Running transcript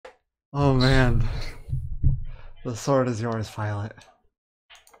Oh man. The sword is yours, Violet.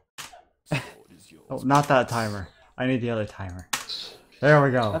 Oh, not that timer. I need the other timer. There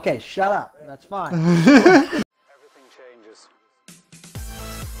we go. Okay, shut up. That's fine. Everything changes.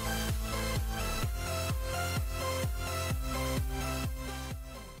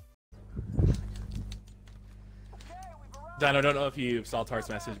 Don, I don't know if you saw Tart's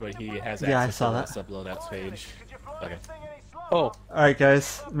message, but he has Yeah, I access saw to that. the sub loadouts page. Okay. Oh, Alright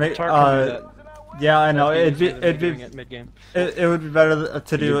guys, make Tar can do that. yeah, I know. It'd be mid game. it would be better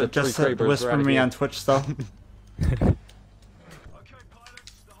to do the it just three to Krabers whisper right me here. on Twitch stuff.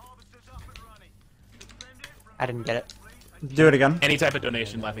 I didn't get it. Do it again. Any type of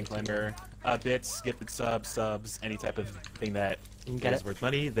donation, Laughing Climber, bits, gifted subs, any type of thing that Didn't get is it. worth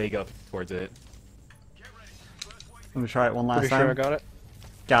money, they go towards it. Let me try it one last Pretty time. sure I got it.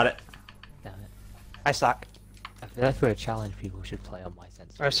 Got it. Damn it. I suck. I feel like for a challenge, people should play on my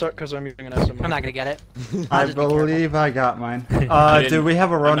sense. I suck because I'm using an SMR. I'm not gonna get it. I just be careful. believe I got mine. didn't- Do we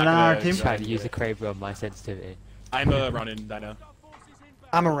have a I'm Ronin not on our gonna team? try. Trying to use the Kraber on my sensitivity. I'm a Ronin Dino.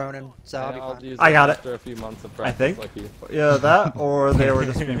 I'm a Ronin, so I'll be I'll fine. use I got it. after a few months of I practice think. like you. Yeah, that, or they were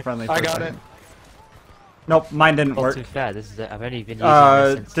just being friendly. For I a got second. it. Nope, mine didn't Well, work. to be fair, this is I've only been using this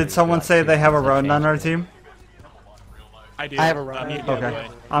sensitivity Did for someone like say 2 they have a months, I've Ronin on changed our it. team? I do. I have a Ronin. you go Okay. away.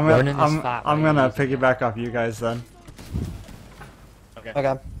 I'm Ronin gonna, is I'm, fat, I'm why are you gonna using piggyback off you guys then. Okay.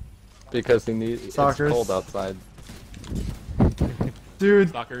 Okay. Because he needs. It's Stalkers. cold outside. Dude,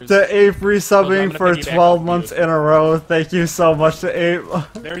 Stalkers. the Ape I'm resubbing gonna for piggyback 12 off months you. in a row. Thank you so much to Ape.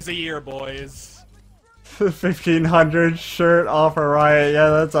 There's a year, boys. 1500 shirt off a Riot. Yeah,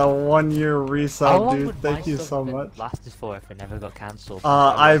 that's a 1-year How resub, long dude. would Thank my you sub so been much. lasted for if it never got cancelled?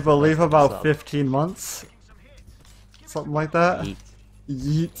 I believe about 15 months. Something like that. Yeet.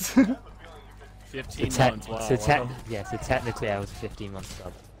 Yeet. 15 So, months. Wow. so technically I was 15 months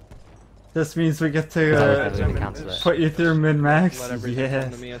sub. This means we get I was to never gonna cancel it. put you through min-max. Let everything come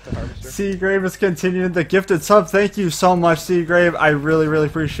Yes. to me at the harvester. Seagrave is continuing the gifted sub. Thank you so much, Seagrave. I really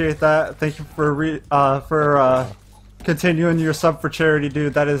appreciate that. Thank you for continuing your sub for charity,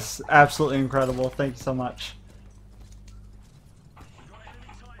 dude. That is absolutely incredible. Thank you so much.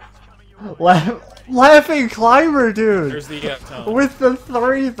 Laughing Climber, dude. There's the tone. With the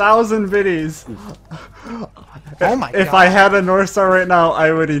 3,000 biddies. Oh my If god. I had a North Star right now,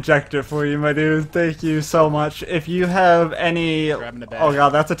 I would eject it for you, my dude. Thank you so much. If you have any... Grabbing the bag. Oh god,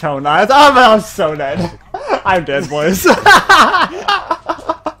 that's a tone. I'm so dead. I'm dead, boys.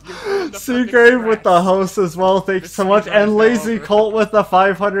 Seagrave with the host as well. Thank you so much. And Lazy Colt with the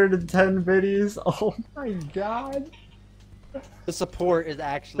 510 biddies. Oh my god. The support is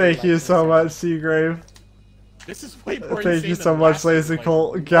actually. Thank like, you so insane. much, Seagrave. This is way more Thank you insane so than much, last year, Lazy like,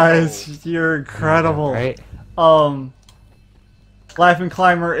 Colt. whoa. Guys, you're incredible. Right? Laughing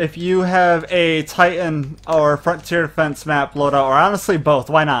Climber, if you have a Titan or Frontier Defense map loadout, or honestly both,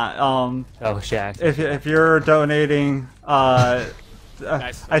 why not? Oh shit. If you're donating,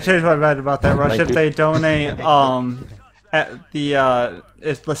 Nice. I changed my mind about that, Rush. Thank If you. they donate, at the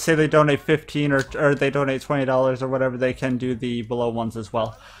if let's say they donate 15 or they donate $20 or whatever, they can do the below ones as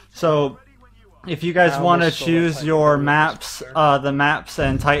well. So if you guys I want to almost sold choose Titan your for maps, sure. the maps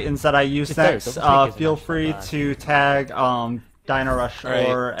and Titans that I use It's there, next, double take isn't feel actually free bad. to tag Dino Rush Alright.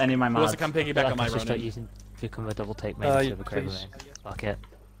 or any of my Who wants mods. to come piggyback on my Just start Ronin? using become a double take main You instead of a Kraber please. main. Fuck it.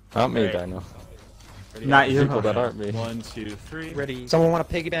 Not me, Alright. Dino. Ready? Not you. People that aren't me. 1, 2, 3. Ready. Someone want a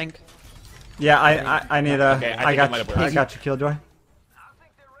piggy bank? Yeah, I need a. Okay, I I think it got might you. have worked. I got you, Killjoy.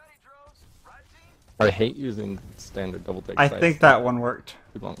 I hate using standard double take. I sights. think that one worked.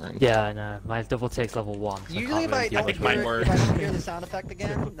 Too long range. Yeah, I know. My double take's level 1. So Usually, if I I can't don't really mine do hear, it. worked. if I don't hear the sound effect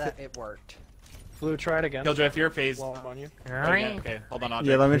again, that it worked. Blue, try it again. Killjoy, if you're phased. While I'm on you. Okay, okay, hold on.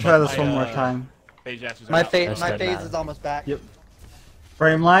 Yeah, let me try this My, one more time. Phase reactions are My out. phase, That's my good phase now. is almost back. Yep.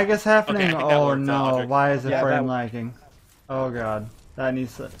 Frame lag is happening? Okay, I think that Oh worked, no, Aldrich. why is it Yeah, frame that- lagging? Oh god. That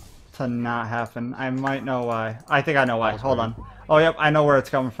needs to not happen. I might know why. I think I know why. Hold on. Oh yep, I know where it's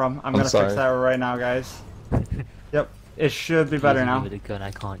coming from. I'm gonna sorry. fix that right now, guys. Yep, it should be better Using now. With a gun I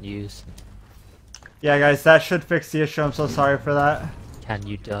can't use. Yeah guys, that should fix the issue. I'm so sorry for that. Can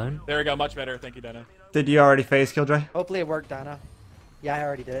you don't? There we go, much better. Thank you, Dana. Did you already phase Killjoy? Hopefully it worked, Dino. Yeah, I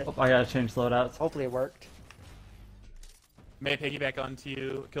already did it. Oh, I gotta change loadouts. Hopefully it worked. May I piggyback onto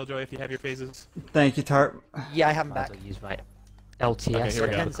you, Killjoy, if you have your phases? Thank you, Tarp. Yeah, I have him Might as back. well use my LTS Okay, here we for go.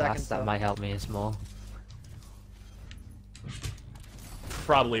 the 10 class. seconds, That though. might help me more.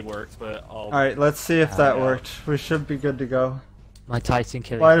 Probably worked, but I'll... Alright, let's see if that yeah. worked. We should be good to go. My Titan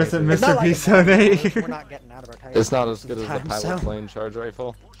killing. Why does it Kraber- miss- It's not Mr. like P it's so not- neat. We're not getting out of our title. It's not as good as the Sometimes, pilot so. plane charge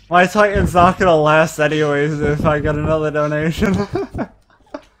rifle. My Titan's not gonna last anyways if I get another donation.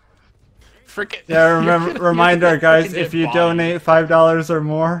 Frickin'. Yeah, reminder, guys, Frickin' if you body. donate $5 or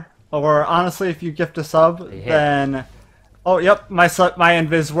more, or honestly, if you gift a sub, Yeah. then... Oh, yep, my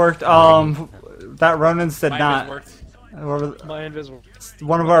invis worked. That Ronin's did My not. worked. My invisible.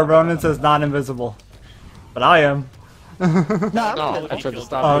 One of our Ronins is not invisible. But I am. No, I'm Oh, invisible. I tried to Oh,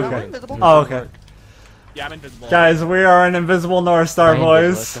 stop you. okay. I'm invisible. Oh, okay. Yeah, I'm invisible. Guys, we are an invisible North Star, My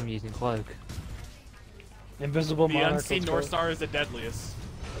invisible, boys. so I'm using cloak. Invisible The monarch. unseen let's North go. Star is the deadliest.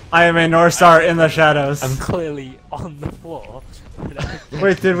 I am a North Star in the shadows. I'm clearly on the floor.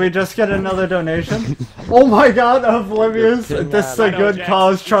 Wait, did we just get another donation? Oh my god, Oblivious! This is a Dino, good Jax,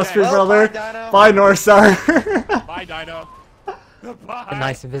 cause, trust me, Well, brother. bye, Dino. Bye, North Star. Bye, Dino. Bye. A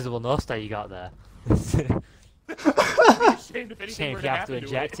nice invisible North Star you got there. Shame if anything Shame were if to you have to happen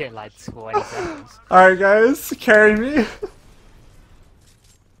eject it in like 20 seconds. Alright, guys, carry me.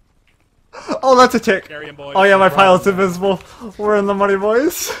 Oh, that's a tick. Carry him, boys. Oh yeah, my pilot's invisible. We're in the money,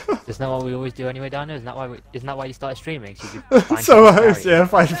 boys. Isn't that what we always do anyway, Dino? Isn't that why you started streaming? So you could find So, people to carry you? yeah,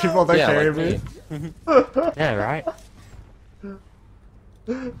 find people that Yeah, carry like me. Yeah, right?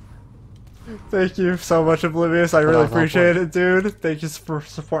 Thank you so much, Oblivious. I really Well, well, appreciate it, dude. Thank you for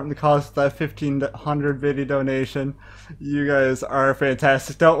supporting the cause with that 1,500 video donation. You guys are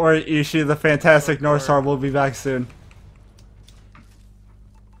fantastic. Don't worry, Ishi, the fantastic North Star will be back soon.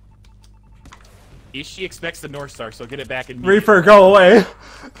 She expects the North Star, so get it back in. Reaper, go away.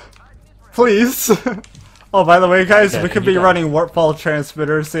 Please. Oh, by the way, guys, Yeah, we could you be got running Warpfall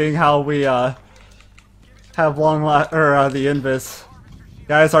transmitter, seeing how we have the invis.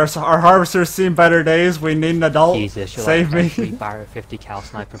 Guys, our harvester's seen better days. We need an adult. Jesus, you're Save like me. every Barrett 50 cal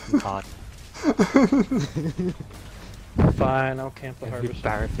sniper from COD. Fine, I'll camp the Every harvest.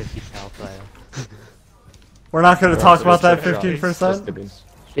 Barrett 50 cal player. We're not going to talk about that Just 15%. kidding.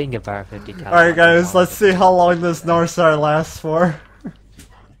 Being a Barrett 50 cal Alright, sniper, guys, let's see how long this North Star lasts for.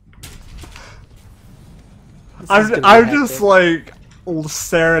 I'm just like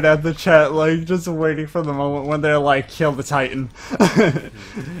staring at the chat, like just waiting for the moment when they're like, kill the Titan. Oh,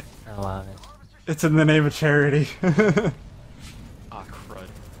 wow. It's in the name of charity. Ah, crud.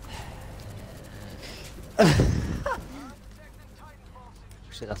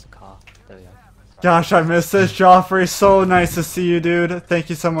 Actually, that's a car. There we go. Gosh, I miss this, Joffrey. So nice to see you, dude. Thank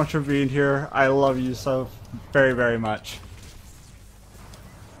you so much for being here. I love you so very, very much.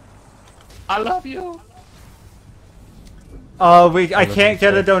 I love you. I can't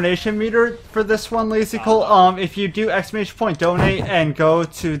get a donation meter for this one, Lazy Cole. If you do exclamation point donate and go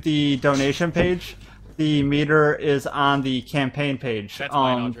to the donation page, the meter is on the campaign page. That's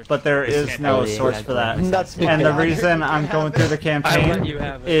fine, Aldrich. But there is no Oh, yeah, source yeah, for that. That's And the fine. reason I'm going through the I let campaign you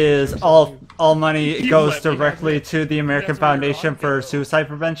have it. is all money You goes let me have directly it. to the American That's where you're Foundation wrong, for though. Suicide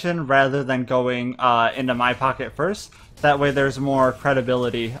Prevention rather than going into my pocket first. That way there's more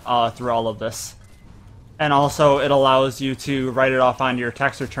credibility through all of this. And also it allows you to write it off on your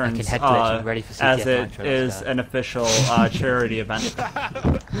tax returns head glitch and ready for as CTF it Nitro, is so. an official charity event.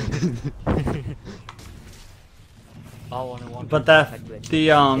 All one in one. But that Head glitch. the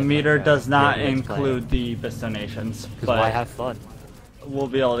Yeah, meter like, does not yeah, let's play it. include the BIS donations, 'Cause why but have fun? we'll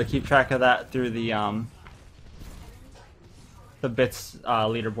be able to keep track of that through the bits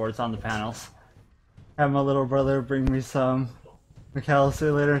leaderboards on the panels. Have my little brother bring me some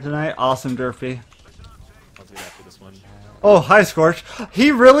McAllister later tonight. Awesome, Durfee. I'll do that for this one. Oh, hi, Scorch.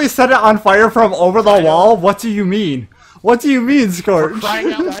 He really set it on fire from over the wall? What do you mean? What do you mean, Scorch?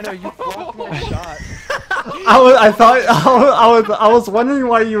 Crying out I know you blocked my shot. I was wondering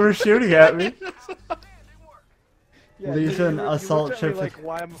why you were shooting at me. Yeah, Legion you assault looked at me ship.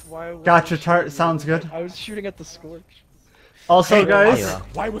 like, why Gotcha, was I Tart. shooting Sounds you? good. I was shooting at the Scorch. Also, Hey, guys, yeah.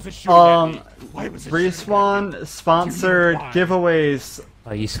 Why was it shooting at me? Why was it shooting at me? Respawn sponsored Why? giveaways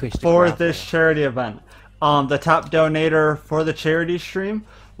Oh, you switched to for grapple. this charity event. The top donator for the charity stream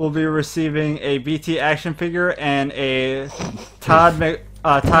will be receiving a BT action figure and a Todd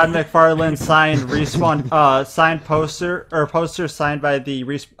McFarlane signed Respawn signed poster signed by the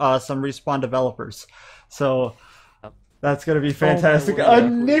some Respawn developers. So that's gonna be fantastic. word.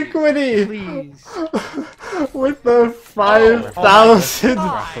 Iniquity Please. with the 5,000.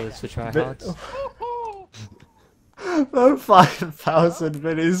 Grapple is for tryhards. The 5,000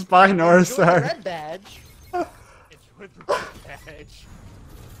 minis by North Enjoy the Star. red badge. It's with the badge.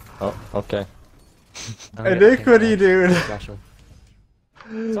 Oh, okay. I'm gonna Iniquity, pick dude. that. Joshua.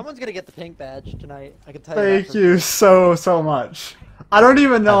 Someone's gonna get the pink badge tonight. I can tell you. that Thank for- you so much. I don't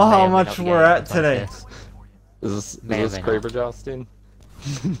even know I may how or may much not be we're getting at stuff like today. Is May or this may Kraber Jousting?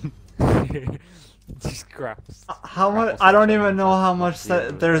 this. Just grabs. How much? Grapple I don't section even and know how stuff. much Yeah,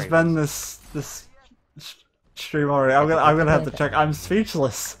 that there's great. been this stream already. I'm gonna have to check. I'm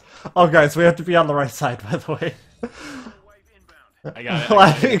speechless. Oh, guys, we have to be on the right side, by the way. I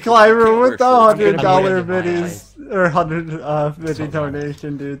got it. Climber with the $100 I'm gonna get my biddies or 100 biddy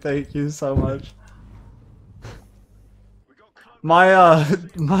donation, dude. Thank you so much. My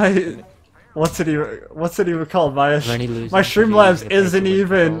what's it even called? My Streamlabs isn't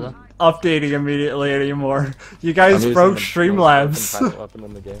even updating immediately anymore. You guys broke Streamlabs. Weapon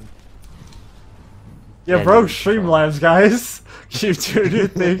in the game. You Yeah, broke dude, Streamlabs, guys. You doing your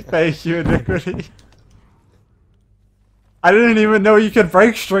thing. Thank you, Iniquity. I didn't even know you could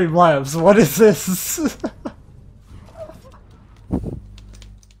break Streamlabs. What is this?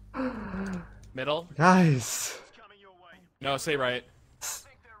 Middle? Guys. No, say right.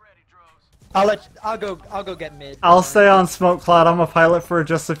 I'll go get mid. I'll stay on Smoke Cloud. I'm a pilot for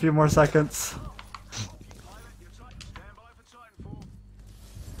just a few more seconds.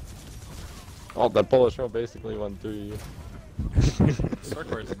 Oh, that Polish row basically went through you.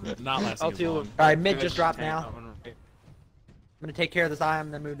 Circle's not lasting as long. Alright, mid just dropped now. I'm gonna take care of this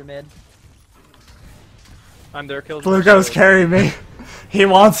iron, then move to mid. I'm there, kills. Blue Ghost carry me. He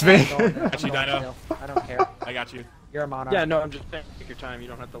wants me. Got you, Dino. I don't care. I got you. You're a monarch. Yeah, no, I'm just saying, take your time. You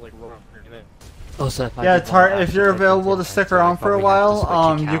don't have to like roll or anything. Also, if I Yeah, did Tart, want if you're to available to take stick it, around I'd for a probably have to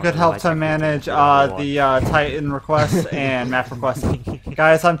while, switch you account, could help otherwise to I couldn't manage do what I the Titan requests and map requests.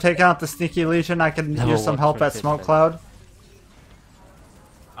 Guys, I'm taking out the Sneaky Legion. I can Level use some 1 help at for Smoke Fitbit. Cloud.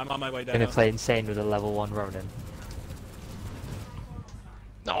 I'm on my way Gonna down. play insane with a level 1 Ronin.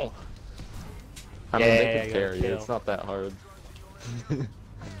 No. I mean, Yeah, they yeah, could yeah, carry you. kill. It's not that hard.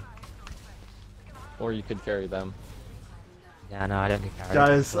 Or you could carry them. Yeah, no, I don't think I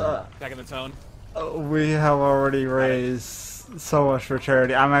Guys, Back in the tone. we have already raised so much for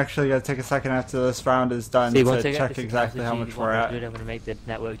charity. I'm actually going to take a second after this round is done See, once I to get check this exactly how much we're at. I'm gonna make the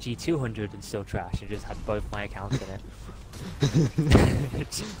network G200 and still trash and just have both my accounts in it.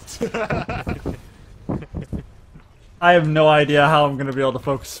 I have no idea how I'm going to be able to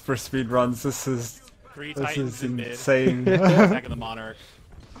focus for speed runs. This is 3 this Titans is in mid. insane. Back in the Monarch.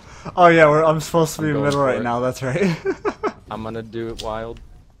 Oh yeah, I'm supposed to be I'm in going middle for right it. now. That's right. I'm gonna do it wild.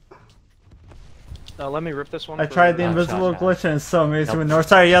 Let me rip this one. I for- tried the Oh, invisible shot. glitch and it's so amazing Nope. with North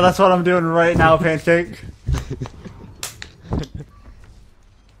Side. Yeah, that's what I'm doing right now, Pancake.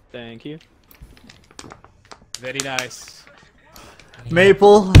 Thank you. Very nice.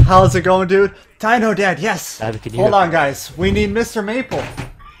 Maple, how's it going, dude? Dino Dad, yes. Can you Hold go- on, guys. We need Mr. Maple.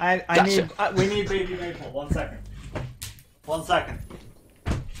 I Gotcha. need. We need Baby Maple. 1 second. 1 second.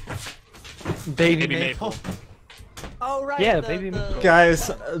 Baby, Baby Maple. Oh right. Yeah, the- baby the- Maple. Guys,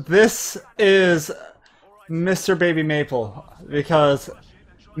 this is Mr. Baby Maple because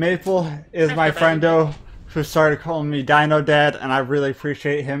Maple is my friendo who started calling me Dino Dad, and I really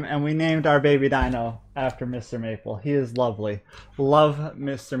appreciate him. And we named our baby Dino after Mr. Maple. He is lovely. Love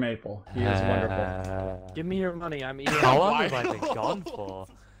Mr. Maple. He is wonderful. Give me your money. I'm eating. How long have I been gone for?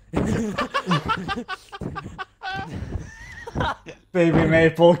 Baby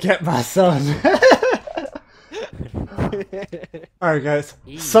Maple, get my son. Alright, guys.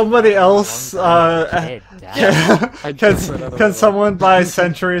 Somebody else, Kid, damn. I just ran out of can ammo. someone buy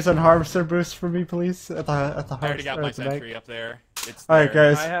Sentries and Harvester boost for me, please? At the I already got or my at the bank? sentry up there. It's Alright,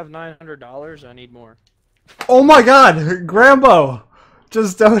 there. guys. I have $900. I need more. Oh my god! Grambo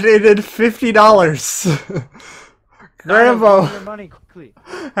just donated $50. Grambo, Your money quickly.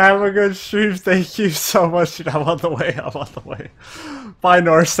 have a good stream. Thank you so much. Dude, I'm on the way. I'm on the way. Bye,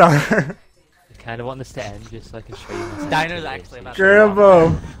 North Star. I kind of want this to end just so I can show you my Dino's sensitivity. actually about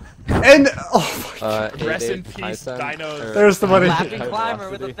Grambo. And, oh my god. Rest in 88 peace, Titan, Dinos. or- There's the money. Laughing High climber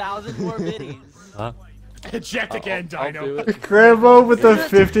with velocity. 1,000 more biddies. Huh? Eject again, I'll Dino. do it. Grambo with the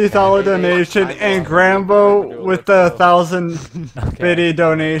 $50 donation and Grambo with the 1,000 Okay. biddy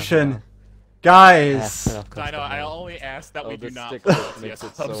donation. Yeah, Guys, put off cost Dino, of I living. only ask that Oh, we do this not stick play shift makes LTS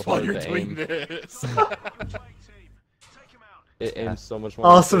it so pubs while hard you're to doing aim. this. It aims so much more.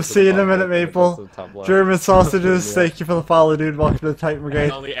 awesome. accurate to See you in the a minute, top right than it Maple. does to the top left. German sausages, Yeah. thank you for the follow, dude. Welcome to the Titan I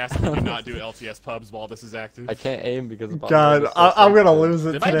Brigade. only ask that we do not do LTS pubs while this is active. I can't aim because the bottom God, right is so I'm gonna sensitive. lose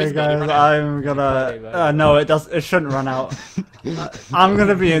it Did my today, visibility guys. run out? I'm gonna. No, it does. It shouldn't run out. I'm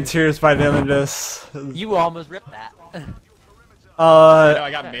gonna be in tears by the end of this. You almost ripped that. I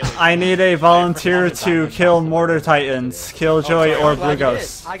got melee. I need a volunteer to kill Mortar Titans, Killjoy, sorry. or Glad Blue you did.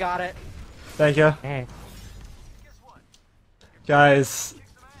 Ghost. I got it. Thank you, Hey. guys.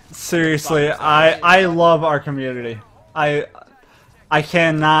 Seriously, I love our community. I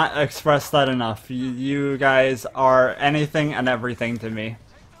cannot express that enough. You guys are anything and everything to me.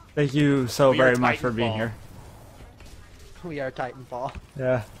 Thank you so We are very much for being Titanfall. here. We are Titanfall.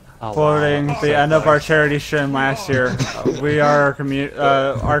 Yeah. Oh, quoting wow. the end of our charity stream last year. Our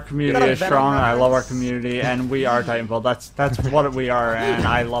our community is strong. I love our community, and we are Titanfall. That's what we are, and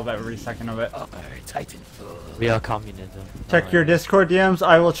I love every second of it. Titanfall. We are communism. Check your Discord DMs.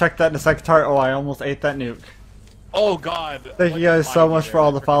 I will check that in a second. Oh, I almost ate that nuke. Oh God. Thank you guys so much for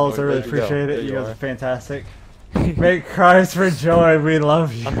all the follows. I really There you go. appreciate it. There You you guys are. are fantastic. Make cries for joy. We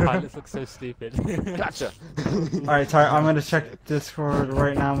love you. My pilots look so stupid. Gotcha. Alright, Ty, I'm gonna check Discord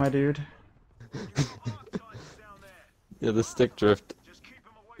right now, my dude. Yeah, the stick drift.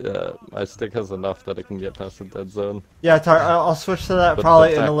 Yeah, my stick has enough that it can get past the dead zone. Yeah, Ty, I'll switch to that But the probably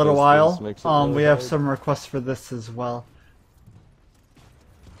in a fact little is, while. this makes it really We have hard. some requests for this as well.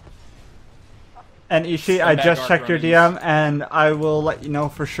 And Ishi, I Scumbag just arc checked your runnings. DM, and I will let you know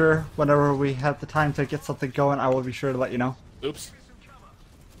for sure whenever we have the time to get something going. I will be sure to let you know, Oops.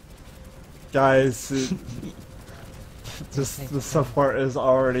 guys. Just the support is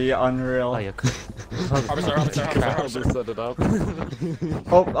already unreal. Oh, you're Harvester, harvester, harvester, I'll harvester. just set it up.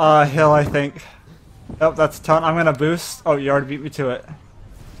 Oh, Hill, I think. Oh, that's a ton. I'm gonna boost. Oh, you already beat me to it.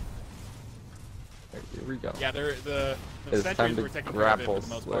 Here we go. Yeah, they're the It's sentries time were to taking care of it for grapple the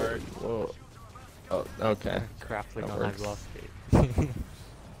most slowly. part. Whoa. Oh, okay. Grappling That on high works. velocity.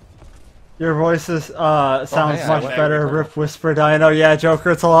 Your voice is sounds hey, I much like better. it. Rip Whisper Dino. Yeah,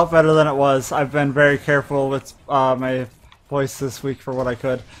 Joker, it's a lot better than it was. I've been very careful with my voice this week for what I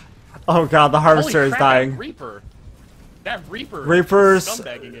could. Oh god, the Harvester Holy is crap, dying. That Reaper. That Reaper. Reapers is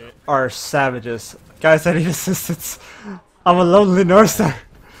scumbagging it. are savages. Guys, I need assistance. I'm a lonely North Star.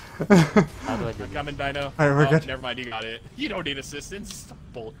 How do I do I'm this? coming, Dino. Alright, we're Oh, good. never mind, you got it. You don't need assistance.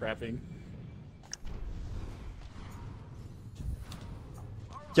 Bull crapping.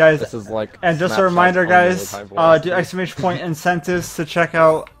 Guys, This is like. and just a snapshots reminder, only with guys, high velocity. do exclamation point incentives to check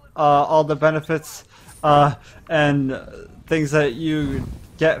out all the benefits and things that you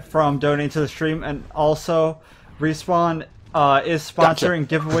get from donating to the stream. And also, Respawn is sponsoring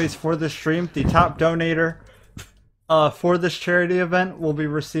giveaways for the stream. The top donator for this charity event will be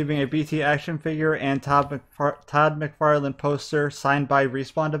receiving a BT action figure and Todd McFarlane poster signed by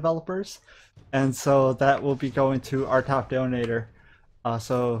Respawn developers. And so that will be going to our top donator.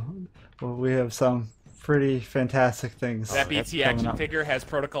 So we have some pretty fantastic things. That BT coming action up. figure has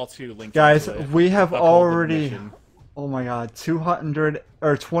Protocol 2 linked Guys, into it. we have Uphold the already, mission. oh my god, 200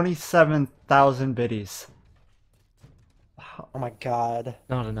 or 27,000 biddies. Oh my god.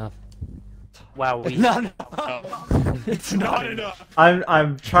 Not enough. Wow, we It's not enough.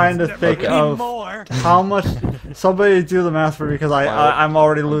 I'm trying to think need of more. how much. Somebody do the math for me because I'm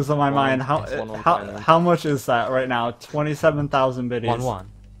already losing my mind. It's one How much is that right now? 27,000 biddies.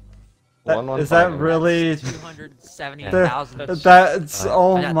 1-1. Is that really? 270,000. That's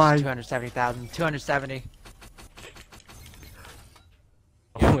oh I got my. 270,000. 270.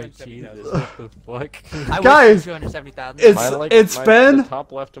 Oh, wait, Jesus. What the fuck? I wish Guys, 270,000. It's been. The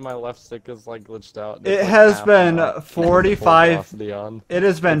top left of my left stick is like glitched out. and It it's, like, has half been my full 45. velocity on. It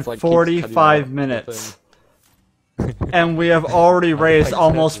has been It's like keeps cutting out 45 the minutes, thing. and we have already raised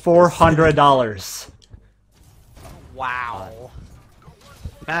almost $400. Wow.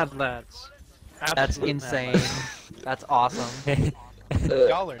 Mad lads. That's Absolute insane. mad That's awesome.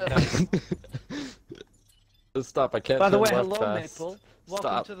 Y'all are nuts. Stop! I can't. By the turn way, left hello, fast. Maple. Welcome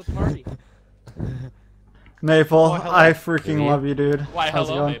Stop. to the party. Maple, hello. I freaking Yeah. love you, dude. Why, How's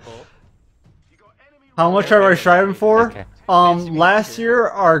it hello, going? Maple. How much are we striving for? Okay. Last year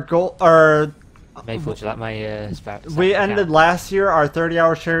our goal, Maybe would you like my spout? we ended last year our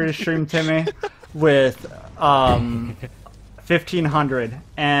 30-hour charity stream, Timmy, with 1,500,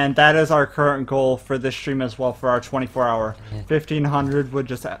 and that is our current goal for this stream as well for our 24-hour. 1,500 would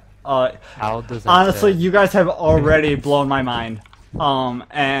just How does that honestly, you guys have already blown my mind.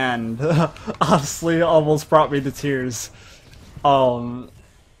 And honestly, almost brought me to tears. Call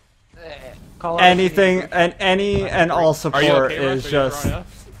out Anything and all Are you support okay, is Russ? Are you just. throwing up?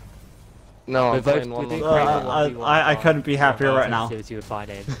 No, We're I'm both playing one within on Crane one. I couldn't be happier right now. Sensitivity with fine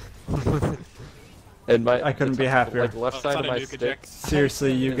aim. And my I couldn't it's be happier. Like left Oh, side it's of on a my nuke stick. eject.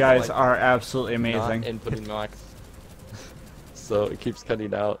 Seriously, you is, guys like, are absolutely amazing. Not inputting max. So it keeps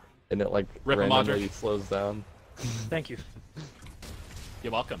cutting out, and it like Rip 'em, randomly Audric. slows down. Thank you.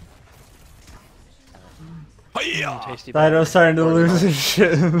 You're welcome. Tasty. Dino's starting to lose his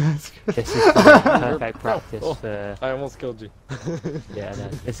shit. This is perfect practice Oh. for I almost killed you. yeah. No,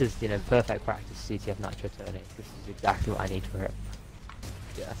 this is perfect practice CTF Nitro turning. This is exactly what I need for it.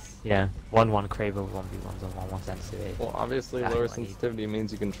 Yes. Yeah, 1-1 Kraber, 1v1s on 1-1 sensitivity. Well, obviously Exactly lower what I need. sensitivity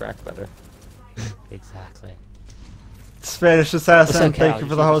means you can track better. Exactly. Spanish Assassin, okay, thank I'll you for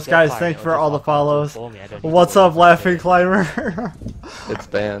use the host. the Guys, fire, thank you it'll for just all the walk follows. for me, I don't need What's to up, do Laughing anything. Climber? It's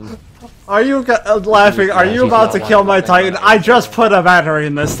banned. Are you laughing? Are Yeah, you she's about to not kill one. my Titan? I just put a battery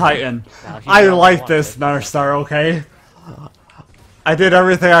in this Titan. No, she's I not like one, this but she's not- Narstar, okay? I did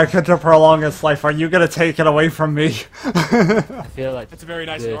everything I could to prolong its life. Are you gonna take it away from me? I feel like That's a very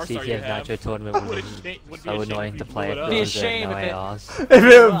nice the North Star you CTF have. Nitro tournament would Would be it would be so a shame annoying if to you play blew it it up. Be a because there shame are if no it- ARs. If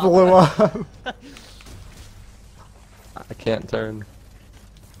it blew up. I can't turn.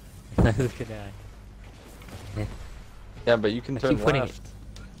 Look at that. Yeah, but you can I turn keep putting left.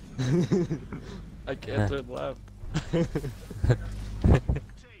 I can't turn left.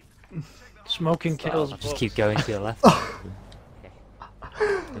 Smoking kills. I'll just keep going to your left.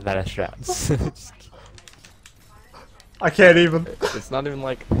 The better strats. Just keep- I can't even. It's not even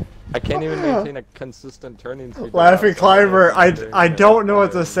like I can't even maintain a consistent turning speed. Laughing Climber, I doing don't know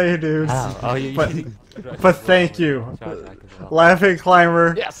what to it. say, dude. Ow. Oh, you But- you- but thank you. Charge back as well. Laughing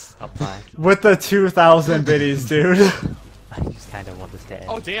Climber Yes. Up fine. with the 2,000 biddies, dude. I just kind of want to stay.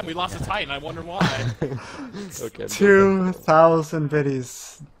 Oh damn, we lost a Titan. I wonder why. Okay. 2,000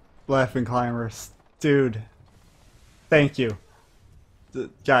 biddies. Laughing Climbers. Dude. Thank you.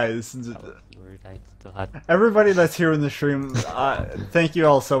 Guys. Rude, I still had. Everybody that's here in the stream, thank you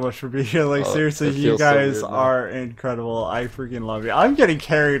all so much for being here. Like, Oh, seriously, it you feels so guys weird now. are incredible. I freaking love you. I'm getting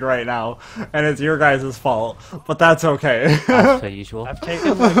carried right now, and it's your guys' fault, but that's okay. As per usual. I've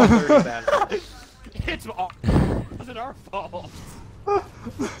taken like 30 batteries. It's wasn't our fault.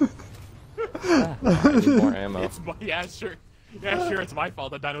 I need more ammo. It's yeah, sure. Yeah, sure. It's my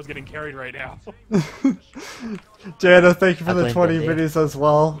fault that Dino's getting carried right now. Jana, thank you for I the blame 20 Bindi. biddies as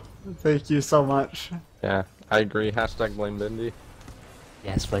well. Thank you so much. Yeah, I agree. Hashtag blame Bindi.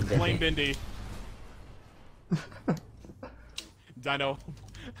 Yes, blame Blame Bindi. Bindi. Dino,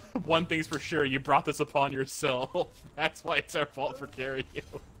 one thing's for sure, you brought this upon yourself. That's why it's our fault for carrying you.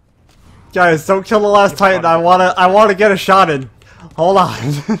 Guys, don't kill the last Titan. I wanna get a shot in. Hold on.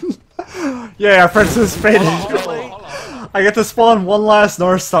 Yeah, Princess Faded. Hold on. I get to spawn one last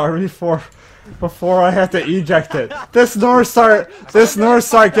North Star before I have to eject it. This North Star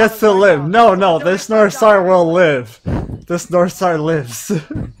gets to live. No, this North Star will live. This North Star lives.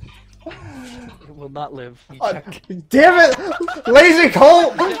 It will not live. You check. Damn it! Lazy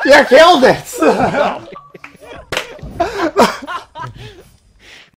Colt! You killed it!